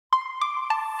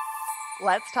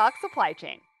Let's talk supply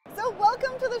chain. So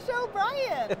welcome to the show,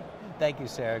 Brian. Thank you,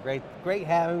 Sarah. Great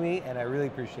having me, and I really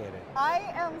appreciate it.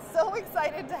 I am so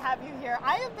excited to have you here.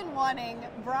 I have been wanting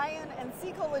Brian and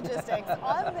Seko Logistics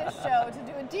on this show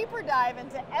to do a deeper dive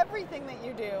into everything that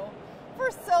you do for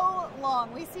so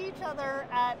long. We see each other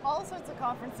at all sorts of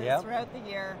conferences throughout the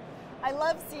year. I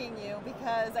love seeing you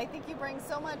because I think you bring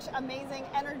so much amazing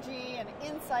energy and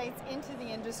insights into the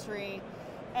industry.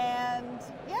 And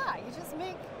yeah, you just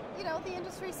make, the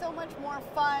industry so much more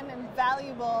fun and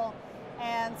valuable.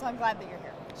 And so I'm glad that you're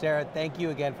here. Sarah, thank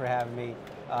you again for having me.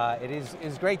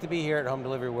 It's great to be here at Home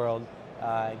Delivery World.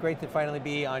 Great to finally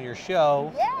be on your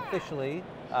show officially,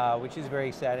 which is very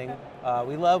exciting.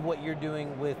 We love what you're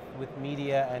doing with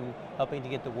media and helping to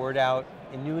get the word out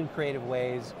in new and creative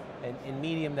ways, and in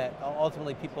medium that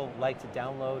ultimately people like to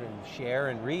download and share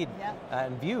and read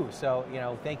and view. So,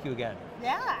 thank you again.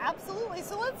 Yeah, absolutely.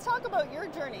 So let's talk about your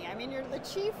journey. I mean, you're the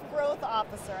Chief Growth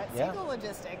Officer at Seko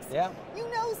Logistics. Yeah. You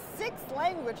know 6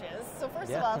 languages. So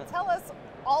first of all, tell us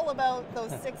all about those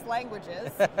 6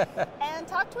 languages and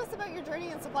talk to us about your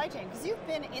journey in supply chain, because you've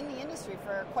been in the industry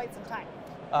for quite some time.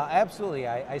 Absolutely.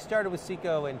 I started with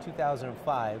Seko in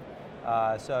 2005.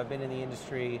 So I've been in the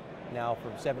industry now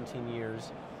for 17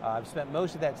 years. I've spent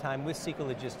most of that time with Seko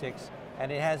Logistics,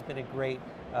 and it has been a great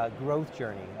growth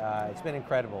journey. It's been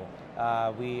incredible.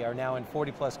 We are now in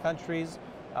 40 plus countries.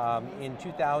 In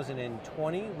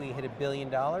 2020, we hit $1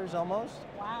 billion almost.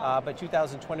 Wow. But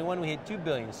 2021, we hit $2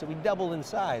 billion. So we doubled in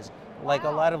size, like a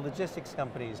lot of logistics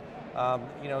companies.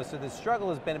 So the struggle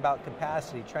has been about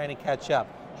capacity, trying to catch up,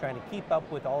 trying to keep up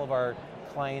with all of our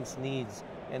clients' needs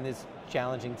in this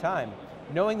challenging time.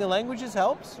 Knowing the languages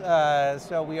helps,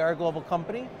 so we are a global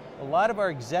company. A lot of our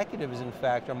executives, in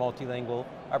fact, are multilingual.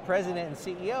 Our president and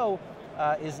CEO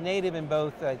is native in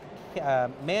both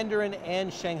Mandarin and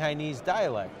Shanghainese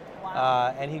dialect.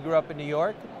 Wow. And he grew up in New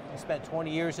York. He spent 20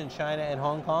 years in China and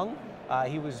Hong Kong.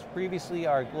 He was previously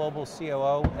our global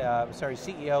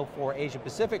CEO for Asia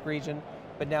Pacific region,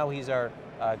 but now he's our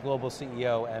global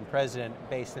CEO and president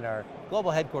based in our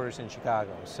global headquarters in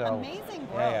Chicago. So amazing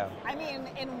growth. I mean,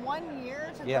 in 1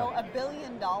 year to grow $1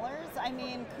 billion, I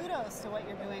mean, kudos to what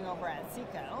you're doing over at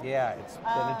Seko. Yeah, it's been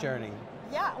a journey.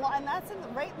 Yeah, well, and that's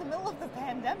right in the middle of the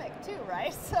pandemic too,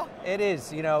 right? So it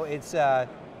is.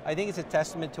 I think it's a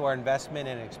testament to our investment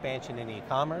and expansion in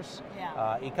e-commerce,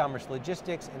 e-commerce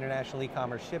logistics, international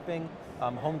e-commerce shipping,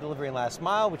 home delivery and last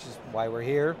mile, which is why we're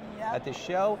here at this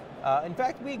show. In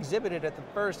fact, we exhibited at the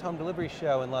first home delivery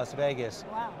show in Las Vegas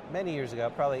many years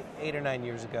ago, probably 8 or 9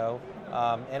 years ago.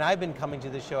 And I've been coming to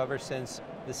this show ever since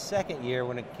the second year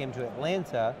when it came to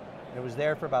Atlanta. And it was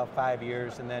there for about 5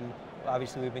 years, and then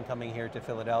obviously we've been coming here to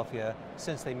Philadelphia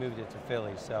since they moved it to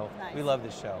Philly. So we love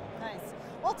this show. Nice.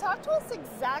 Well, talk to us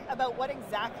about what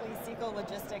exactly Seko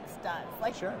Logistics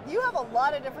does. You have a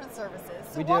lot of different services,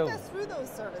 so walk us through those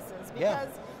services, because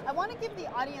I want to give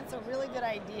the audience a really good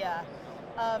idea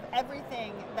of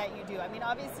everything that you do. I mean,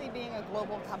 obviously being a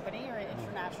global company, you're in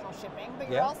international shipping,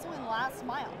 but you're also in last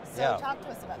mile. So talk to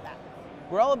us about that.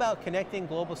 We're all about connecting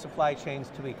global supply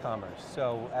chains to e-commerce.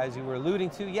 So as you were alluding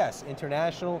to, yes,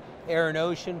 international, air and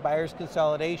ocean, buyers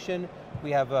consolidation.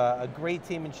 We have a great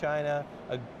team in China,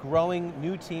 a growing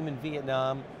new team in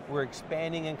Vietnam. We're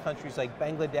expanding in countries like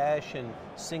Bangladesh and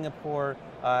Singapore.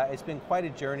 It's been quite a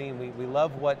journey, and we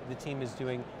love what the team is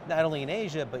doing, not only in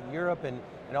Asia, but Europe and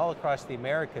all across the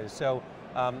Americas. So,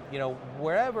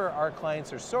 wherever our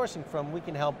clients are sourcing from, we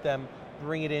can help them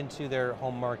bring it into their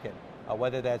home market.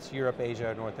 Whether that's Europe, Asia,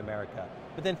 or North America.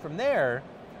 But then from there,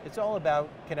 it's all about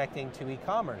connecting to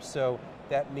e-commerce. So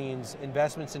that means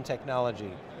investments in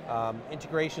technology,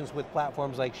 integrations with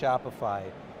platforms like Shopify,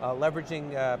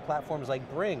 leveraging platforms like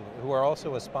Bring, who are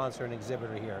also a sponsor and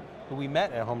exhibitor here, who we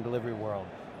met at Home Delivery World.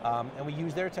 And we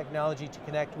use their technology to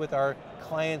connect with our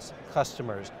clients'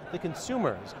 customers, the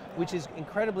consumers, which is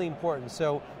incredibly important.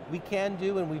 So we can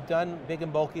do, and we've done big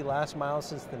and bulky last mile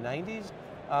since the 90s,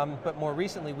 but more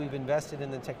recently we've invested in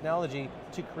the technology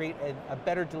to create a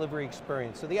better delivery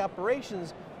experience. So the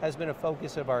operations has been a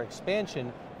focus of our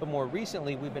expansion, but more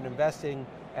recently we've been investing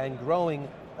and growing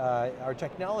our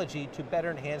technology to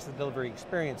better enhance the delivery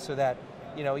experience, so that,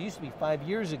 it used to be 5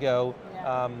 years ago,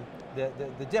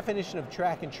 the definition of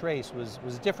track and trace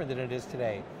was different than it is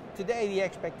today. Today, the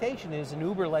expectation is an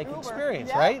Uber-like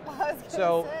experience, right?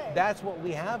 So that's what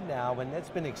we have now, and that's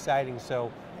been exciting. So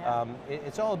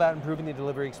it's all about improving the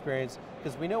delivery experience,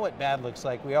 because we know what bad looks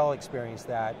like. We all experience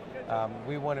that.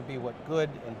 We want to be what good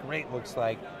and great looks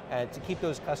like, and to keep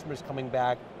those customers coming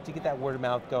back, to get that word of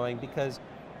mouth going, because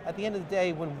at the end of the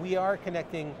day, when we are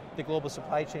connecting the global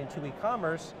supply chain to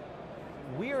e-commerce,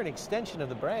 we are an extension of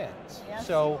the brands. Yes,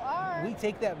 so you are. we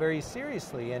take that very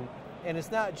seriously, and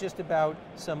it's not just about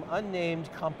some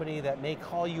unnamed company that may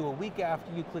call you a week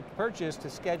after you click purchase to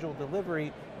schedule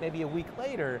delivery maybe a week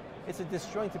later. It's a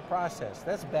disjointed process.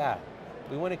 That's bad.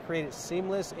 We want to create it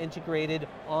seamless, integrated,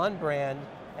 on brand,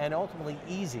 and ultimately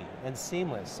easy and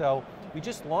seamless. So we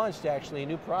just launched actually a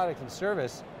new product and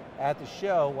service at the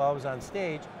show while I was on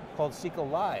stage called Seko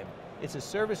Live. It's a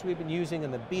service we've been using in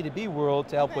the B2B world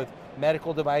to help with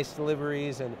medical device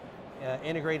deliveries and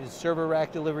integrated server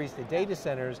rack deliveries to data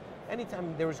centers.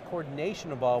 Anytime there was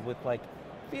coordination involved with like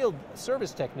field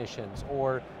service technicians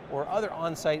or other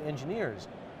on-site engineers.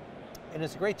 And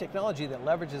it's a great technology that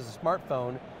leverages a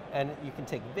smartphone, and you can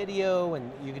take video and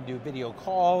you can do video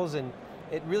calls, and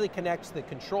it really connects the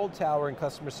control tower and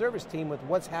customer service team with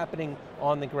what's happening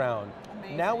on the ground.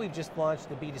 Amazing. Now we've just launched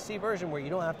the B2C version where you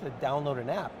don't have to download an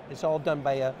app. It's all done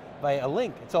by a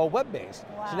link. It's all web-based.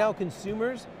 Wow. So now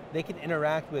consumers, they can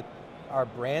interact with our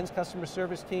brand's customer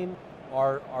service team,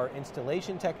 our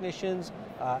installation technicians,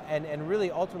 and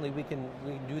really ultimately we can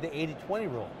do the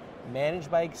 80-20 rule. Manage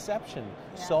by exception,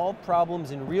 solve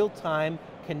problems in real time,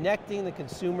 connecting the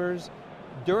consumers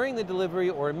during the delivery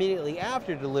or immediately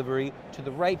after delivery to the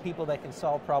right people that can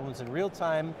solve problems in real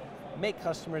time, make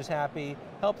customers happy,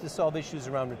 help to solve issues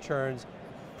around returns,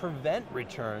 prevent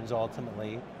returns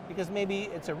ultimately, because maybe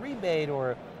it's a rebate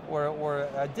or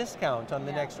a discount on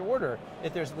the next order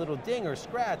if there's a little ding or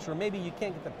scratch, or maybe you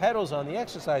can't get the pedals on the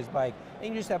exercise bike and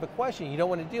you just have a question, you don't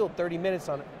want to deal 30 minutes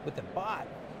with the bot.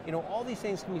 You know, all these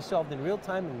things can be solved in real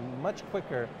time and much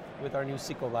quicker with our new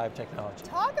Seko Live technology.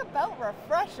 Talk about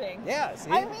refreshing. Yeah,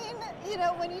 see? I mean, you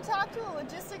know, when you talk to a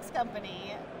logistics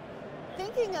company,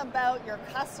 thinking about your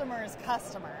customer's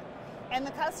customer and the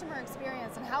customer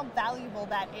experience and how valuable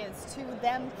that is to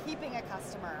them keeping a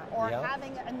customer or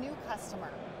having a new customer.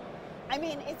 I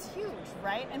mean, it's huge,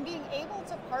 right? And being able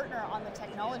to partner on the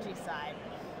technology side,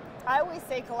 I always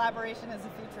say collaboration is the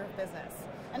future of business.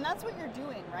 And that's what you're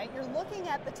doing, right? You're looking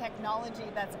at the technology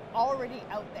that's already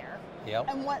out there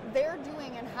and what they're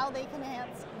doing and how they can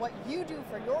enhance what you do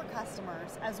for your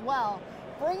customers as well,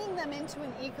 bringing them into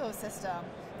an ecosystem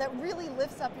that really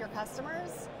lifts up your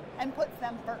customers and puts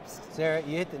them first. Sarah,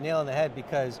 you hit the nail on the head,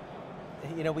 because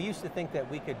you know, we used to think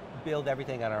that we could build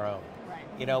everything on our own. Right.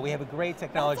 You know, we have a great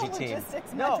technology That's a team.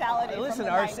 logistics mentality Listen,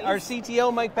 from the 90s. our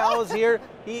CTO, Mike Powell, is here,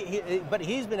 but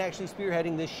he's been actually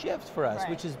spearheading this shift for us,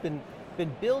 which has been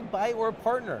built by or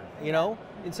partner, you know?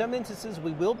 In some instances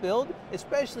we will build,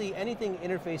 especially anything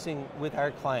interfacing with our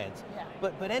clients.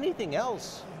 But anything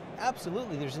else,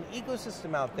 absolutely, there's an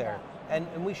ecosystem out there,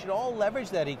 and we should all leverage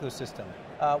that ecosystem.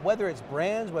 Whether it's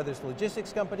brands, whether it's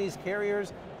logistics companies,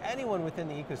 carriers, anyone within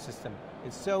the ecosystem.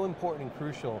 It's so important and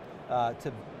crucial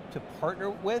to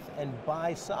partner with and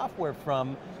buy software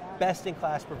from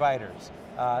best-in-class providers.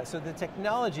 So the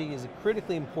technology is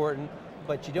critically important,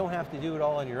 but you don't have to do it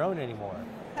all on your own anymore.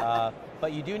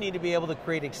 But you do need to be able to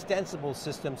create extensible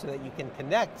systems so that you can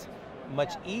connect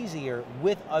much easier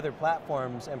with other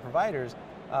platforms and providers,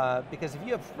 because if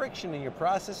you have friction in your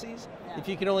processes, if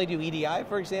you can only do EDI,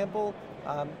 for example,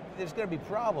 there's going to be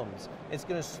problems. It's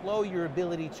going to slow your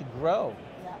ability to grow.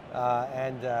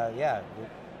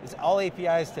 It's all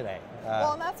APIs today.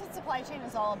 Well, and that's what supply chain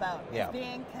is all about, is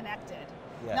being connected.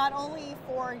 Not only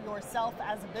for yourself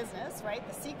as a business, right,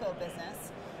 the Seko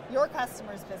business, your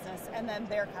customer's business, and then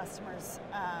their customer's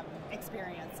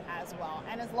experience as well.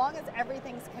 And as long as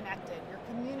everything's connected, you're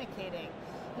communicating,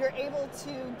 you're able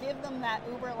to give them that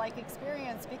Uber-like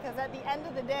experience, because at the end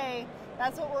of the day,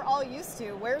 that's what we're all used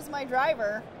to. Where's my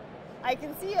driver? I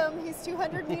can see him, he's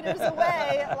 200 meters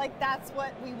away. Like, that's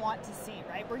what we want to see,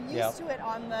 right? We're used to it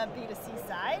on the B2C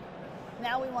side.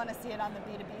 Now we want to see it on the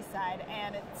B2B side,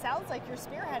 and it sounds like you're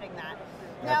spearheading that.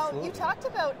 Now, you talked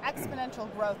about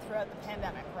exponential growth throughout the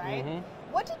pandemic, right?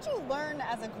 What did you learn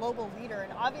as a global leader,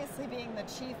 and obviously being the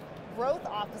Chief Growth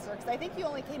Officer, because I think you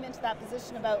only came into that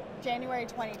position about January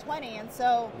 2020, and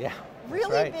so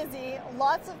really busy,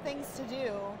 lots of things to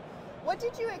do. What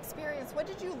did you experience, what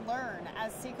did you learn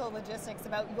as Seko Logistics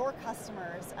about your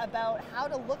customers, about how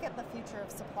to look at the future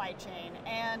of supply chain,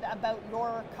 and about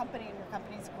your company and your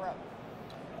company's growth?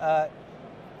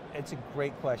 It's a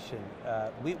great question.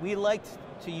 We liked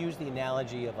to use the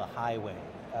analogy of a highway,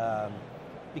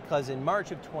 because in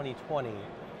March of 2020,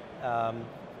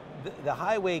 the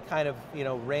highway kind of, you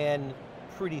know, ran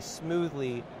pretty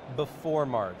smoothly before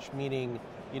March, meaning,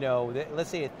 you know, let's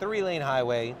say a 3-lane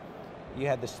highway, you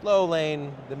had the slow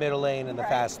lane, the middle lane, and the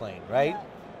fast lane, right?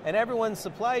 And everyone's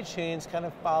supply chains kind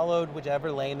of followed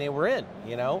whichever lane they were in,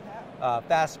 you know?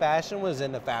 Fast fashion was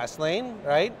in the fast lane,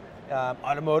 right?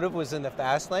 Automotive was in the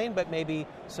fast lane, but maybe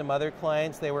some other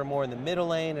clients, they were more in the middle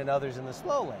lane and others in the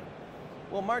slow lane.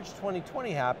 Well, March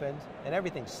 2020 happened and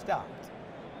everything stopped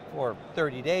for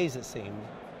 30 days it seemed,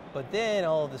 but then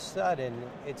all of a sudden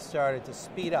it started to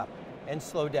speed up and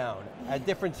slow down at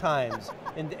different times.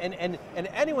 And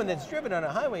anyone that's driven on a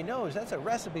highway knows that's a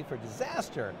recipe for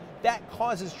disaster. That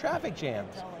causes traffic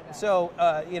jams. So,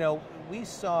 we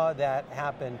saw that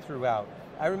happen throughout.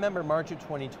 I remember March of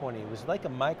 2020, it was like a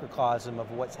microcosm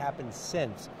of what's happened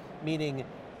since, meaning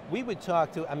we would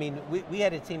talk to, we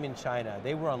had a team in China,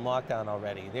 they were on lockdown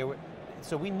already.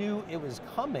 So we knew it was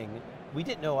coming. We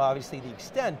didn't know obviously the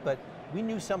extent, but we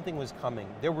knew something was coming.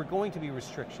 There were going to be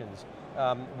restrictions.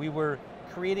 We were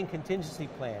creating contingency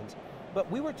plans, but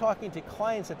we were talking to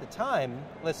clients at the time,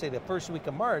 let's say the first week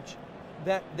of March,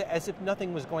 that as if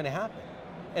nothing was going to happen.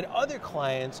 And other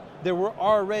clients that were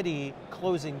already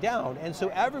closing down. And so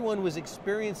everyone was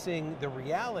experiencing the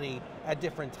reality at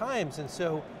different times. And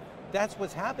so that's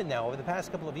what's happened now. Over the past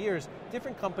couple of years,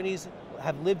 different companies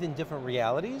have lived in different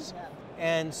realities. Yeah.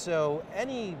 And so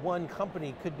any one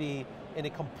company could be in a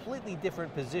completely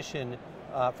different position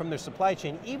from their supply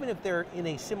chain, even if they're in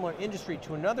a similar industry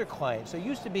to another client. So it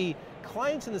used to be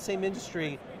clients in the same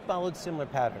industry followed similar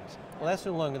patterns. Well, that's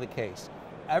no longer the case.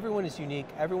 Everyone is unique,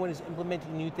 everyone is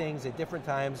implementing new things at different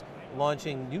times,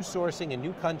 launching new sourcing in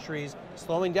new countries,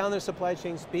 slowing down their supply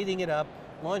chain, speeding it up,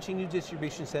 launching new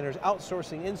distribution centers,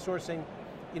 outsourcing, insourcing.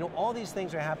 All these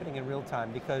things are happening in real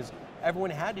time because everyone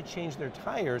had to change their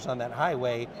tires on that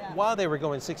highway while they were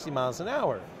going 60 miles an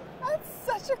hour.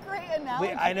 That's such a great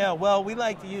analogy. I know, well, we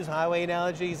like to use highway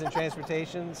analogies in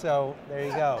transportation, so there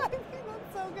you go. I think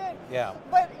that's so good. Yeah.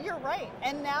 But you're right,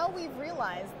 and now we've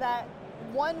realized that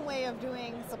one way of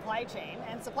doing supply chain,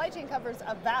 and supply chain covers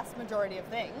a vast majority of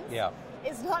things,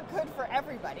 is not good for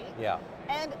everybody. Yeah.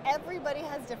 And everybody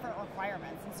has different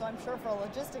requirements. And so I'm sure for a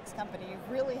logistics company, you've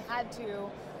really had to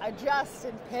adjust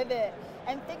and pivot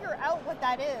and figure out what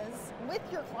that is with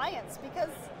your clients, because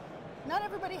not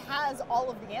everybody has all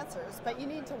of the answers, but you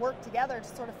need to work together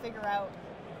to sort of figure out,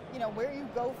 where you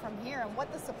go from here and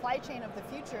what the supply chain of the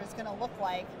future is going to look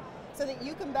like so that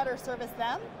you can better service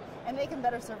them and they can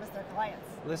better service their clients.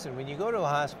 Listen, when you go to a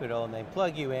hospital and they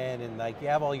plug you in and you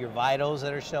have all your vitals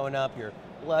that are showing up, your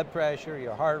blood pressure,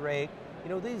 your heart rate,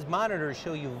 these monitors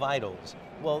show you vitals.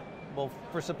 Well,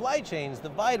 for supply chains, the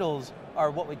vitals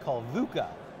are what we call VUCA.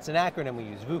 It's an acronym we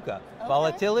use, VUCA. Okay.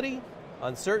 Volatility,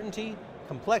 uncertainty,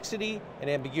 complexity, and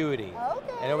ambiguity.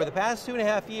 Okay. And over the past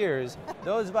 2.5 years,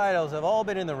 those vitals have all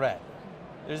been in the red.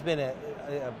 There's been a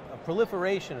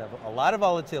proliferation of a lot of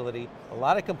volatility, a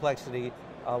lot of complexity,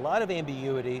 a lot of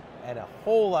ambiguity, and a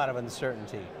whole lot of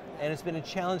uncertainty. And it's been a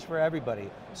challenge for everybody.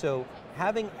 So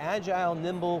having agile,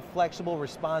 nimble, flexible,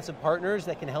 responsive partners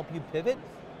that can help you pivot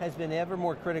has been ever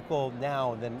more critical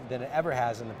now than it ever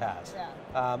has in the past.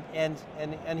 Yeah.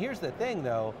 And here's the thing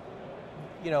though,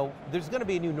 there's going to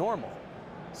be a new normal.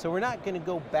 So we're not going to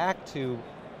go back to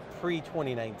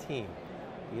pre-2019.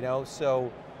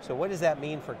 So what does that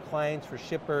mean for clients, for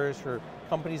shippers, for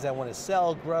companies that want to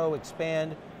sell, grow,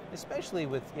 expand? Especially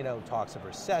with talks of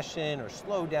recession or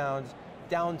slowdowns,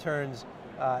 downturns,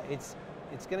 it's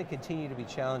going to continue to be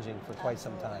challenging for quite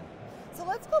some time. So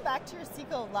let's go back to your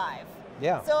Seko Live.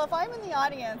 Yeah. So if I'm in the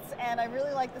audience and I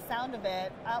really like the sound of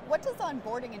it, what does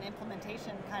onboarding and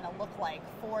implementation kind of look like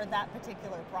for that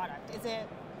particular product? Is it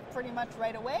pretty much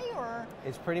right away, or?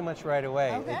 It's pretty much right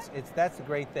away. Okay. That's the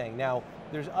great thing. Now,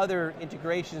 there's other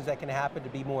integrations that can happen to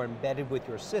be more embedded with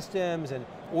your systems and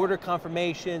order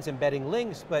confirmations, embedding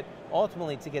links, but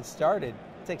ultimately to get started,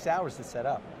 it takes hours to set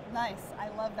up. Nice, I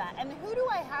love that. And who do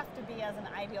I have to be as an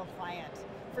ideal client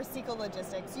for Seko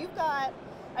Logistics? You've got,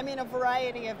 a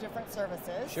variety of different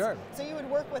services. Sure. So you would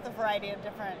work with a variety of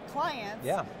different clients.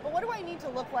 Yeah. But what do I need to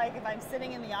look like if I'm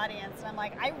sitting in the audience and I'm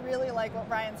like, I really like what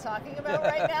Brian's talking about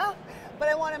right now, but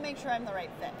I want to make sure I'm the right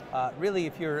fit? Really,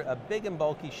 if you're a big and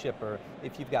bulky shipper,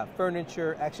 if you've got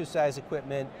furniture, exercise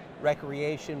equipment,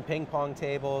 recreation, ping pong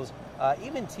tables,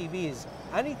 even TVs,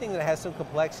 anything that has some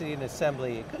complexity in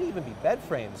assembly, it could even be bed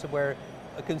frames, where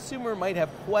a consumer might have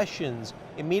questions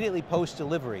immediately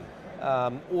post-delivery.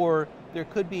 Or there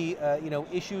could be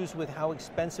issues with how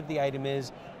expensive the item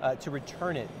is to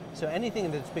return it. So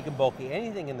anything that's big and bulky,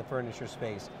 anything in the furniture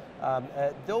space,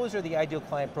 those are the ideal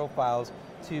client profiles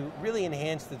to really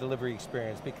enhance the delivery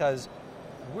experience, because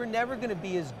we're never going to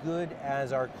be as good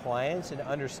as our clients in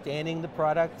understanding the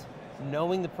product,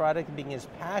 knowing the product, and being as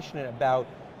passionate about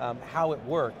how it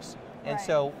works. And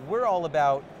so we're all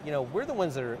about, we're the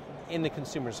ones that are in the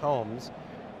consumers' homes.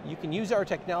 you can use our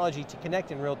technology to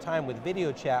connect in real time with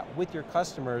video chat with your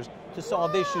customers to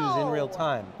solve issues in real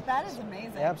time. That is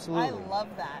amazing. Absolutely. I love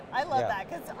that. I love that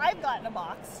because I've gotten a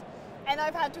box and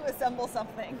I've had to assemble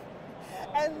something.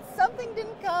 And something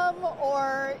didn't come,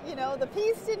 or the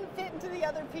piece didn't fit into the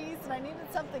other piece, and I needed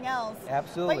something else.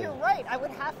 Absolutely. But you're right. I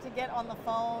would have to get on the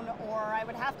phone, or I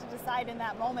would have to decide in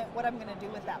that moment what I'm going to do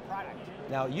with that product.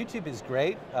 Now, YouTube is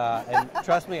great, and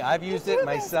trust me, I've used it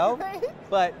myself.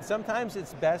 But sometimes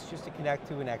it's best just to connect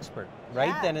to an expert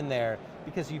right then and there,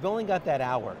 because you've only got that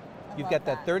hour. You've got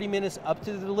that 30 minutes up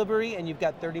to the delivery, and you've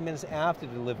got 30 minutes after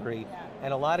the delivery.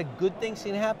 And a lot of good things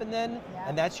can happen then,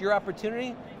 and that's your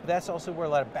opportunity, but that's also where a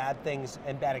lot of bad things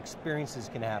and bad experiences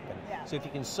can happen. So if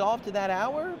you can solve to that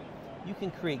hour, you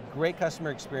can create great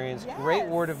customer experience, great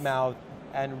word of mouth,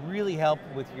 and really help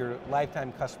with your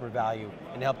lifetime customer value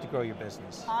and help to grow your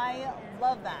business. I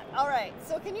love that. All right,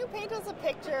 so can you paint us a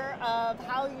picture of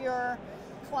how your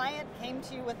client came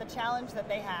to you with the challenge that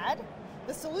they had,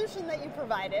 the solution that you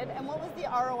provided, and what was the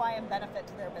ROI and benefit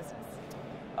to their business?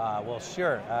 Well,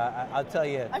 sure. I'll tell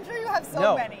you. I'm sure you have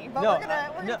so many, but we're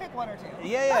gonna pick one or two.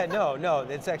 No.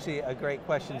 It's actually a great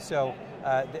question. So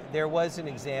there was an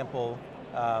example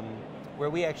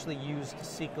where we actually used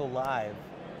Seko Live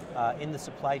in the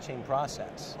supply chain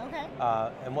process. Okay.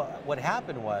 And what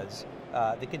happened was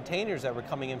the containers that were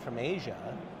coming in from Asia,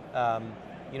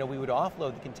 we would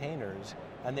offload the containers,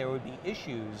 and there would be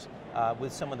issues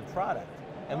with some of the product,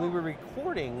 and we were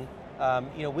recording,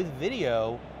 with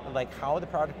video, like how the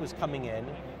product was coming in,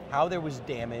 how there was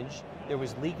damage, there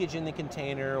was leakage in the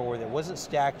container, or there wasn't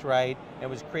stacked right, and it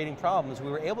was creating problems. We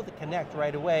were able to connect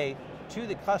right away to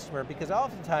the customer, because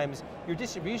oftentimes your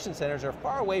distribution centers are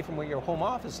far away from where your home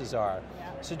offices are.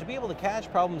 So to be able to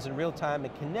catch problems in real time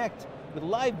and connect with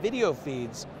live video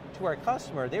feeds to our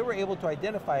customer, they were able to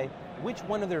identify which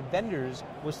one of their vendors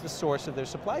was the source of their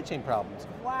supply chain problems.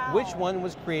 Which one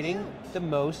was creating the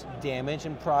most damage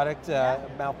and product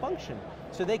malfunction.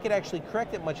 So they could actually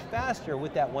correct it much faster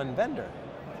with that one vendor.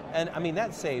 And I mean,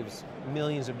 that saves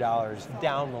millions of dollars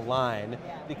down the line,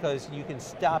 because you can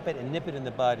stop it and nip it in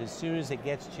the bud as soon as it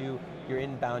gets to your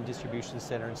inbound distribution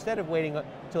center, instead of waiting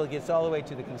until it gets all the way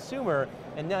to the consumer,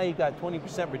 and now you've got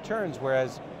 20% returns,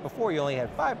 whereas before you only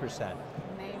had 5%.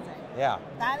 Amazing. Yeah.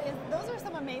 Those are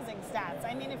some amazing stats.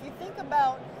 I mean, if you think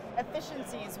about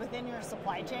efficiencies within your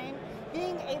supply chain,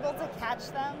 being able to catch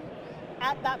them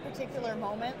at that particular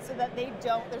moment so that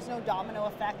there's no domino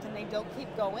effect and they don't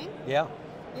keep going. Yeah.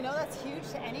 That's huge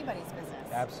to anybody's business.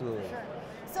 Absolutely. For sure.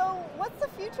 So what's the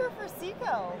future for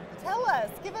Seko? Tell us,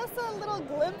 give us a little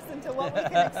glimpse into what we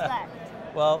can expect.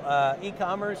 Well,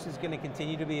 e-commerce is going to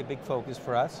continue to be a big focus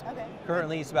for us. Okay.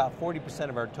 Currently, it's about 40%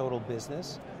 of our total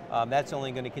business. That's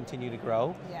only going to continue to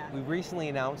grow. We've recently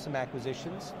announced some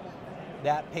acquisitions.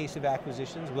 That pace of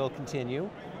acquisitions will continue.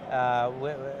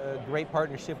 A great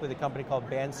partnership with a company called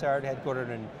Bansard, headquartered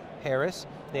in Paris.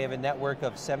 They have a network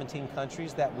of 17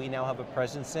 countries that we now have a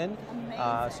presence in.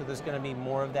 So there's going to be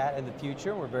more of that in the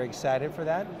future. We're very excited for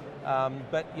that.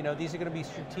 But these are going to be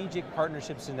strategic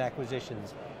partnerships and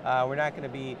acquisitions. We're not going to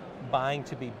be buying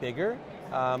to be bigger.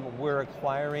 We're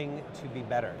acquiring to be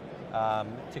better,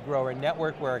 to grow our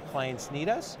network where our clients need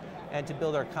us, and to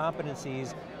build our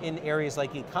competencies in areas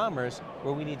like e-commerce,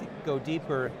 where we need to go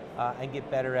deeper and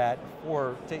get better at,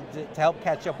 to help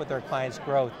catch up with our clients'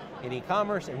 growth in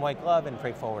e-commerce and white glove and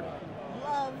freight forwarding.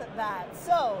 Love that.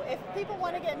 So if people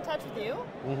want to get in touch with you,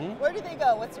 where do they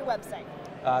go? What's your website?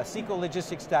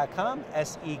 SekoLogistics.com,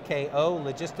 S-E-K-O,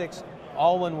 logistics,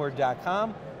 all one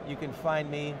word.com. You can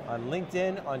find me on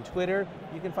LinkedIn, on Twitter.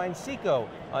 You can find Seko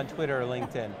on Twitter or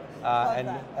LinkedIn.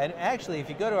 And actually, if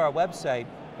you go to our website,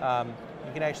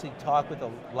 you can actually talk with a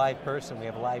live person. We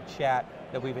have a live chat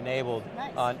that we've enabled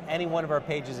on any one of our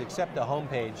pages except the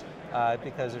homepage,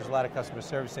 because there's a lot of customer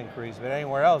service inquiries. But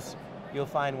anywhere else, you'll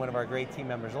find one of our great team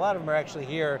members. A lot of them are actually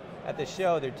here at the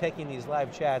show. They're taking these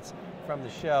live chats from the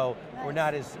show. We're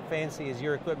not as fancy as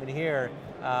your equipment here,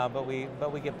 but we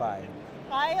get by.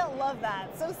 I love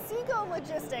that. So Seko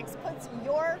Logistics puts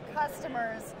your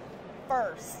customers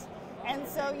first. And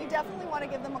so you definitely want to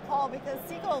give them a call, because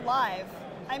Seko Live,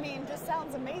 I mean, just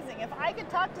sounds amazing. If I could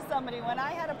talk to somebody when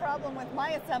I had a problem with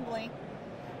my assembly,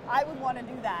 I would want to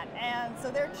do that. And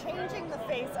so they're changing the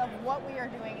face of what we are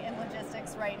doing in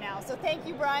logistics right now. So thank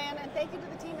you, Brian, and thank you to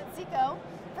the team at Seko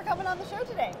for coming on the show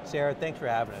today. Sarah, thanks for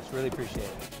having us. Really appreciate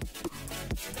it.